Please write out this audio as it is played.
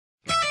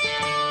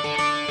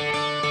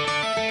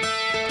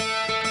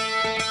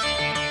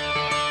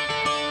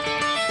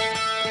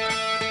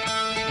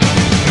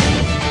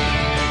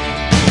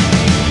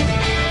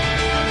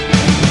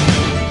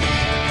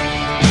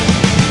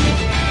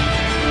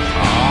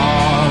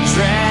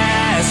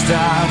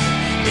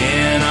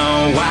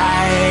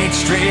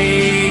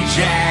straight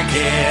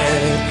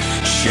jacket.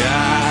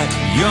 Shut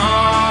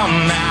your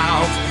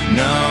mouth,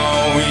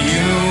 no,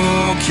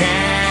 you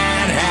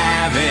can't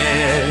have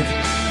it.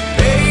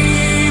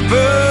 Paper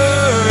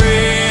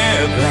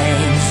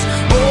airplanes,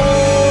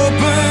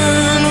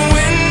 open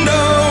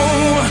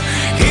window,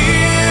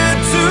 here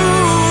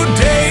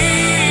today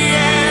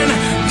and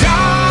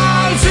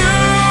gone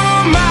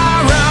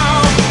tomorrow.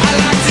 I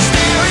like to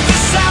stare at the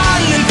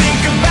sun and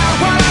think about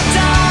what I've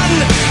done.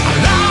 I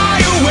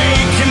lie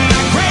awake in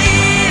my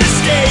great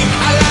escape.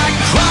 I like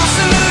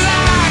crossing the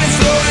line and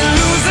slowly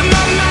losing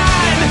my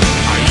mind.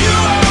 Are you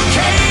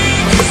okay?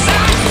 'Cause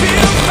I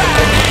feel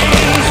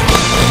fine.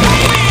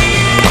 Maybe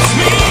it's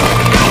me,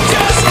 I'm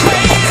just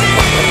crazy.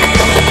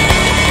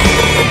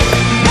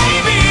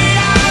 Maybe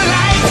I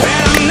like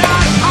that I'm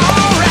not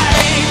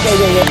alright.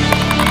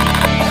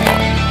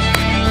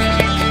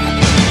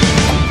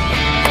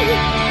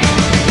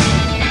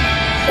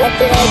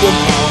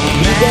 All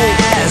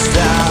messed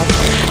up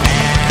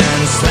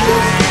and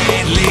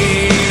slightly